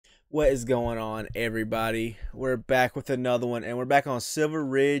What is going on, everybody? We're back with another one, and we're back on Silver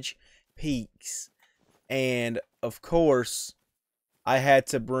Ridge Peaks. And of course, I had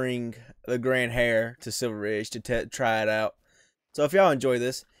to bring the GrandHare to Silver Ridge to try it out. So if y'all enjoy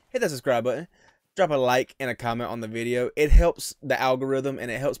this, hit that subscribe button, drop a like and a comment on the video. It helps the algorithm and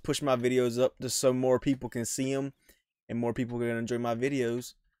it helps push my videos up just so more people can see them and more people are gonna enjoy my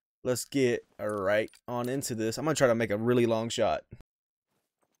videos. Let's get right on into this. I'm gonna try to make a really long shot.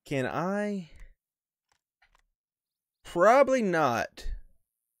 Can I? Probably not.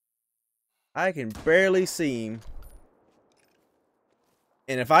 I can barely see him.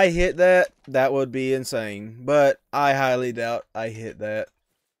 And if I hit that, that would be insane. But I highly doubt I hit that.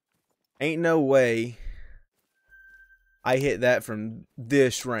 Ain't no way I hit that from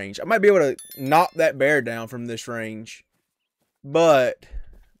this range. I might be able to knock that bear down from this range. But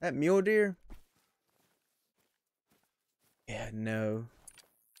that mule deer? Yeah, no.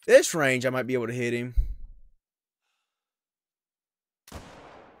 This range, I might be able to hit him.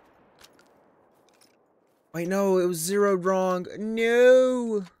 Wait, no, it was zeroed wrong.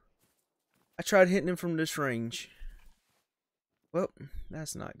 No! I tried hitting him from this range. Well,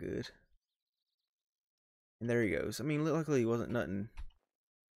 that's not good. And there he goes. I mean, luckily he wasn't nothing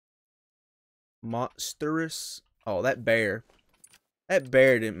monstrous. Oh, that bear. That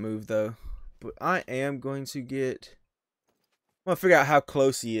bear didn't move, though. But I am going to get... I'm going to figure out how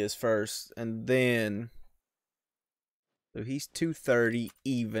close he is first. And then... So he's 230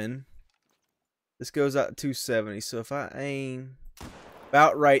 even. This goes out to 270. So if I aim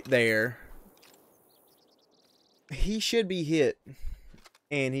about right there, he should be hit.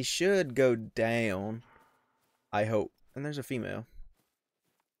 And he should go down. I hope. And there's a female.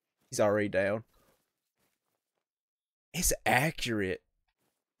 He's already down. It's accurate.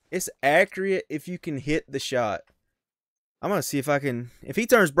 It's accurate if you can hit the shot. I'm gonna see if I can. If he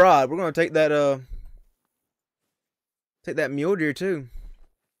turns broad, we're gonna take that mule deer too.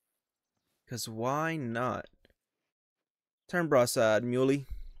 Cause why not? Turn broadside, muley.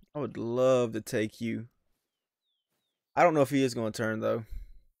 I would love to take you. I don't know if he is gonna turn though.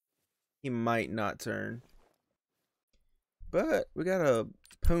 He might not turn. But we got a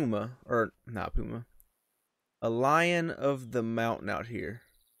puma, or not puma. A lion of the mountain out here.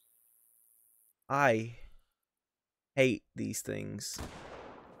 I hate these things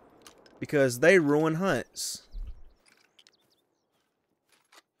because they ruin hunts.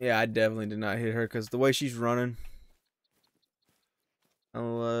 Yeah, I definitely did not hit her because the way she's running.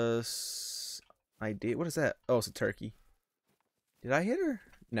 Unless I did. What is that? Oh, it's a turkey. Did I hit her?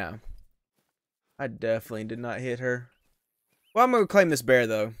 No. I definitely did not hit her. Well, I'm going to claim this bear,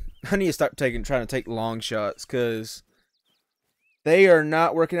 though. I need to start trying to take long shots because they are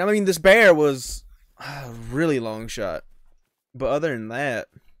not working. I mean, this bear was a really long shot. But other than that,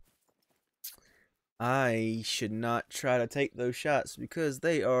 I should not try to take those shots because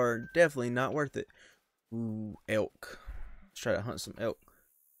they are definitely not worth it. Ooh, elk. Let's try to hunt some elk.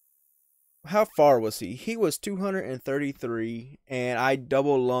 How far was he? He was 233, and I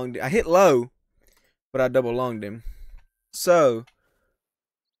double lunged. I hit low, but I double lunged him. So,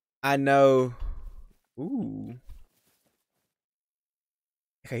 I know. Ooh.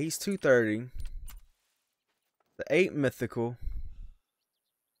 Okay, he's 230. The 8 mythical.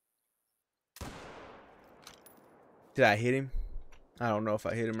 Did I hit him? I don't know if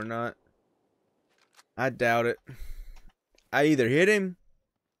I hit him or not. I doubt it. I either hit him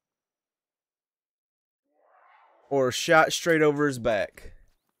or shot straight over his back.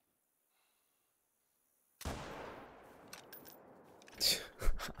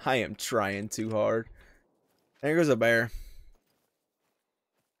 I am trying too hard. There goes a bear.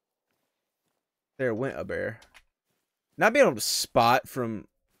 There went a bear. Not being able to spot from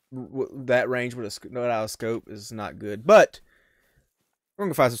that range with a scope is not good. But we're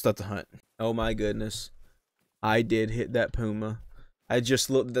going to find some stuff to hunt. Oh my goodness. I did hit that puma. I just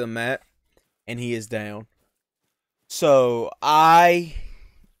looked at the map and he is down. So I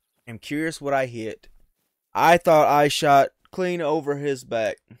am curious what I hit. I thought I shot clean over his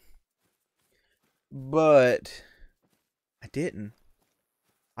back. But I didn't.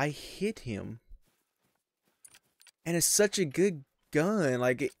 I hit him. And it's such a good gun.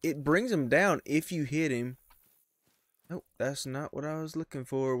 Like, it brings him down if you hit him. Nope, that's not what I was looking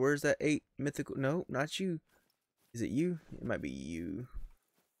for. Where's that 8 mythical? Nope, not you. Is it you? It might be you.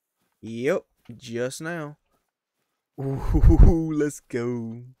 Yep, just now. Ooh, let's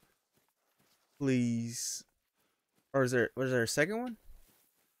go. Please. Or was there a second one?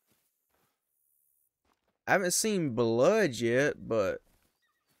 I haven't seen blood yet, but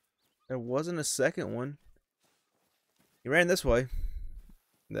there wasn't a second one. He ran this way.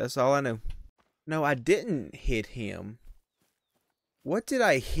 That's all I know. No, I didn't hit him. What did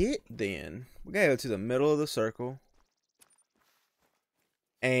I hit then? We gotta go to the middle of the circle.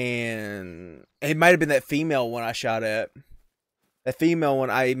 And it might have been that female one I shot at. That female one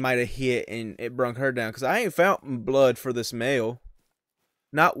I might have hit and it brung her down. Because I ain't found blood for this male.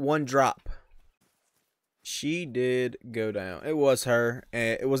 Not one drop. She did go down. It was her.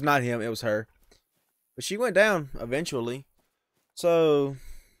 And it was not him. It was her. But she went down eventually. So,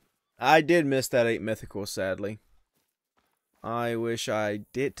 I did miss that 8 mythical, sadly. I wish I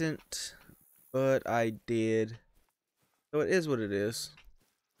didn't. But I did. So it is what it is.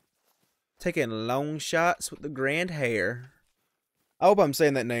 Taking long shots with the GrandHare. I hope I'm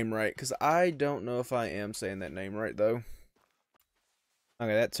saying that name right, because I don't know if I am saying that name right, though.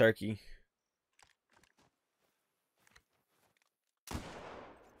 Okay, that turkey.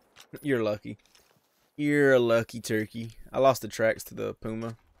 You're lucky. You're a lucky turkey. I lost the tracks to the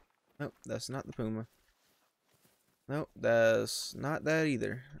puma. Nope, that's not the puma. Nope, that's not that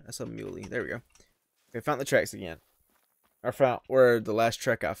either. That's a muley. There we go. Okay, found the tracks again. I found where the last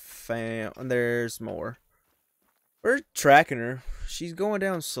track I found. And there's more. We're tracking her. She's going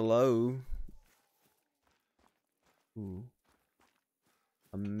down slow. Ooh.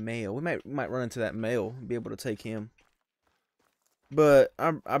 A male. We might run into that male and be able to take him. But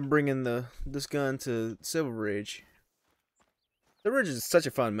I'm bringing this gun to Silver Ridge. Silver Ridge is such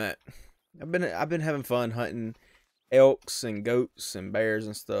a fun map. I've been having fun hunting elks and goats and bears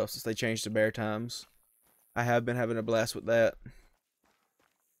and stuff since they changed to bear times. I have been having a blast with that.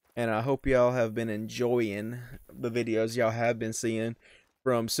 And I hope y'all have been enjoying the videos y'all have been seeing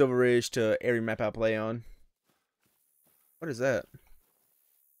from Silver Ridge to every map I play on. What is that?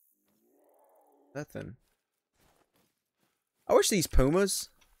 Nothing. I wish these pumas,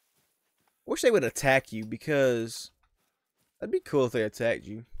 I wish they would attack you, because that'd be cool if they attacked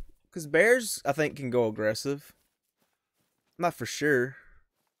you. Because bears, I think, can go aggressive. I'm not for sure.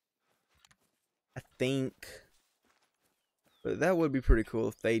 I think. But that would be pretty cool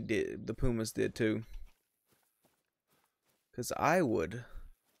if they did, the pumas did too. Because I would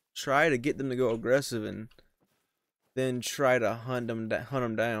try to get them to go aggressive and then try to hunt them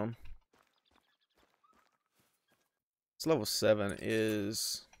down. This level 7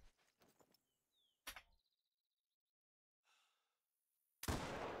 is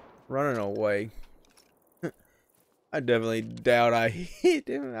running away. I definitely doubt I hit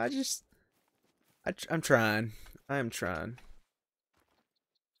him. I'm trying. I am trying.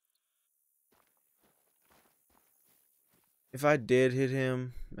 If I did hit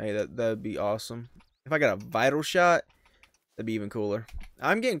him, hey, that'd be awesome. If I got a vital shot, that'd be even cooler.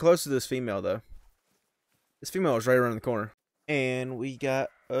 I'm getting close to this female though. This female is right around the corner. And we got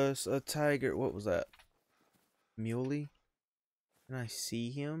us a tiger. What was that? Muley? Can I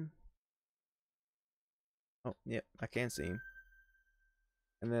see him? Oh, yep, I can see him.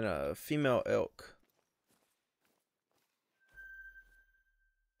 And then a female elk.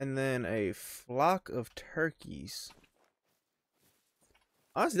 And then a flock of turkeys.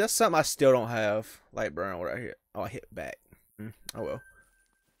 Honestly, that's something I still don't have. Light brown right here. Oh, I hit back. Oh well.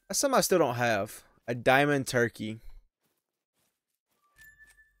 That's something I still don't have. A diamond turkey.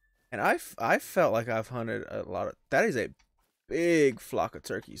 And I felt like I've hunted a lot of. That is a big flock of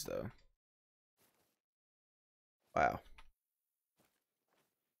turkeys, though. Wow.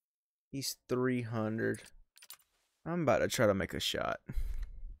 He's 300. I'm about to try to make a shot.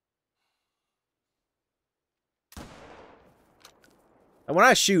 And when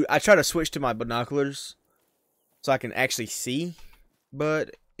I shoot, I try to switch to my binoculars so I can actually see,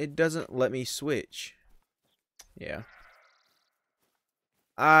 but it doesn't let me switch. Yeah.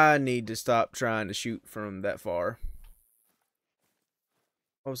 I need to stop trying to shoot from that far.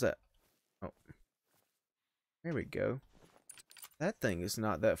 What was that? Oh. There we go. That thing is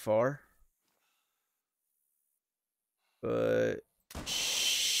not that far. But...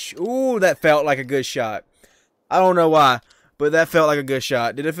 Ooh, that felt like a good shot. I don't know why, but that felt like a good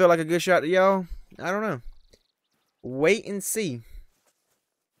shot. Did it feel like a good shot to y'all? I don't know. Wait and see.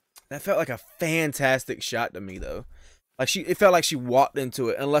 That felt like a fantastic shot to me, though. Like it felt like she walked into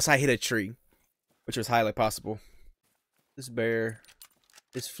it, unless I hit a tree, which was highly possible. This bear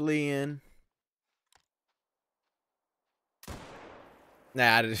is fleeing.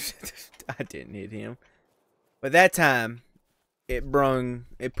 Nah, I didn't hit him. But that time, it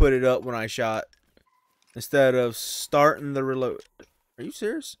put it up when I shot, instead of starting the reload. Are you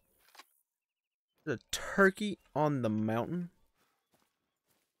serious? There's a turkey on the mountain?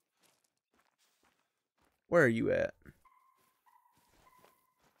 Where are you at?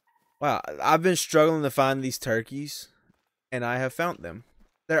 Wow, I've been struggling to find these turkeys, and I have found them.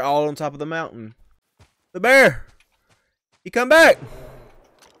 They're all on top of the mountain. The bear! He come back!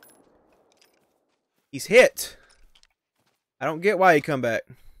 He's hit. I don't get why he come back.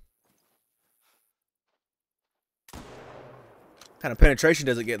 Kind of penetration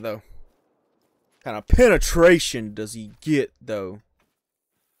does it get, though? Kind of penetration does he get, though?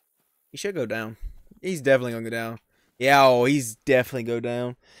 He should go down. He's definitely gonna go down. Yeah, oh, he's definitely go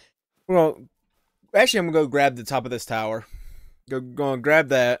down. Well, actually, I'm gonna go grab the top of this tower. Gonna grab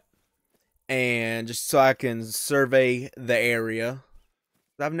that, and just so I can survey the area.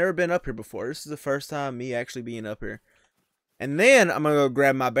 I've never been up here before. This is the first time me actually being up here. And then I'm gonna go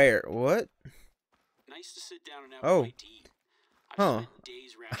grab my bear. What? Nice to sit down and have Oh. a bite to eat. Huh.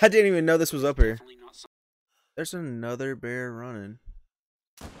 I didn't even know this was up here. There's another bear running.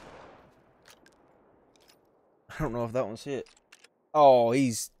 I don't know if that one's hit. Oh,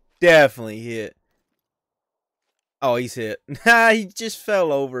 he's definitely hit. Oh, he's hit. He just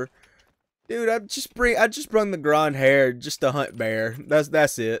fell over. Dude, I just brung the GrandHare just to hunt bear.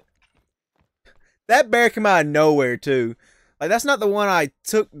 That's it. That bear came out of nowhere too. Like, that's not the one I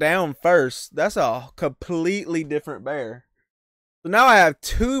took down first. That's a completely different bear. So now I have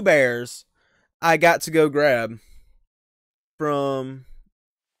 2 bears I got to go grab from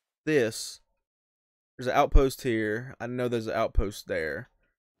this. There's an outpost here. I know there's an outpost there.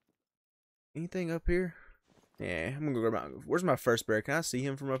 Anything up here? Yeah, I'm gonna go grab my... Where's my first bear? Can I see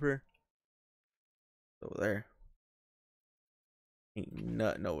him from up here? Over there. Ain't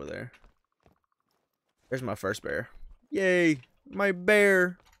nothing over there. There's my first bear. Yay! My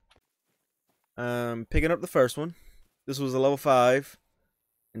bear! Picking up the first one. This was a level 5.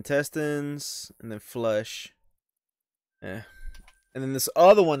 Intestines, and then flesh. Yeah. And then this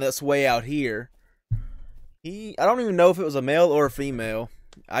other one that's way out here. I don't even know if it was a male or a female.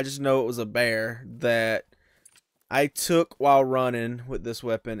 I just know it was a bear that I took while running with this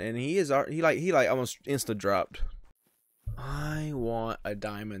weapon, and he like almost insta dropped. I want a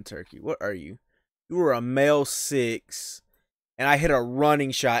diamond turkey. What are you? You were a male 6, and I hit a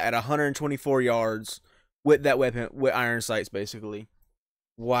running shot at 124 yards with that weapon, with iron sights, basically.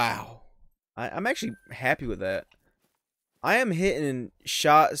 Wow. I'm actually happy with that. I am hitting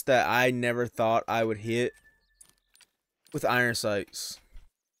shots that I never thought I would hit with iron sights.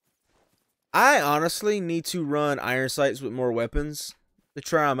 I honestly need to run iron sights with more weapons to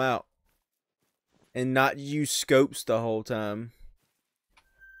try them out and not use scopes the whole time.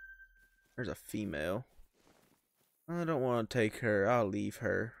 There's a female. I don't want to take her. I'll leave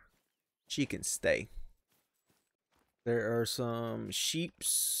her. She can stay. There are some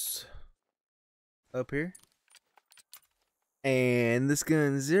sheeps up here. And this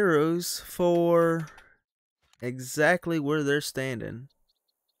gun zeros for exactly where they're standing.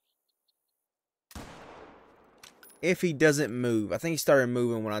 If he doesn't move. I think he started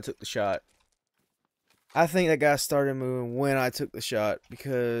moving when I took the shot. I think that guy started moving when I took the shot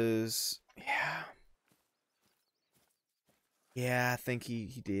because, yeah. Yeah, I think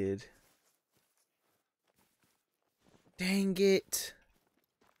he did. Dang it.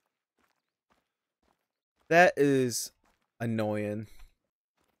 That is annoying.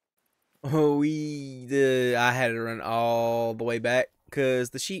 Oh, I had to run all the way back because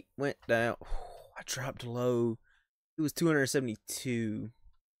the sheep went down. I dropped low. It was 272.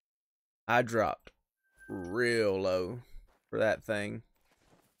 I dropped real low for that thing.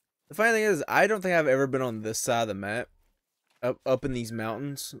 The funny thing is, I don't think I've ever been on this side of the map, up in these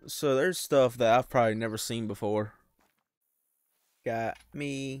mountains. So there's stuff that I've probably never seen before. Got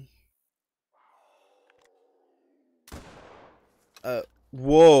me.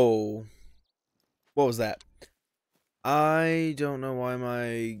 Whoa. What was that? I don't know why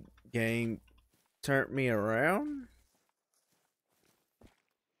my game turned me around.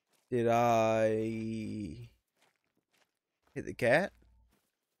 Did I hit the cat?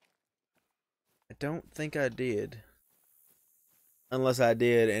 I don't think I did. Unless I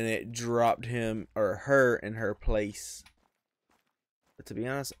did and it dropped him or her in her place. But to be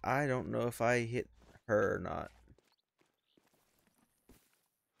honest, I don't know if I hit her or not.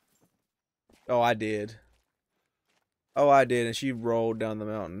 Oh, I did. Oh, I did, and she rolled down the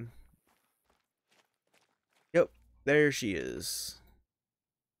mountain. Yep, there she is.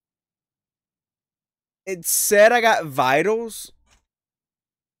 It said I got vitals.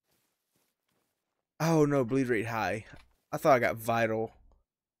 Oh no, bleed rate high. I thought I got vital.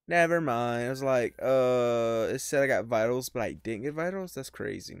 Never mind. I was like, it said I got vitals, but I didn't get vitals? That's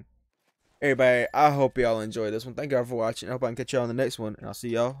crazy. Everybody, I hope y'all enjoyed this one. Thank y'all for watching. I hope I can catch y'all on the next one, and I'll see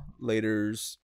y'all laters.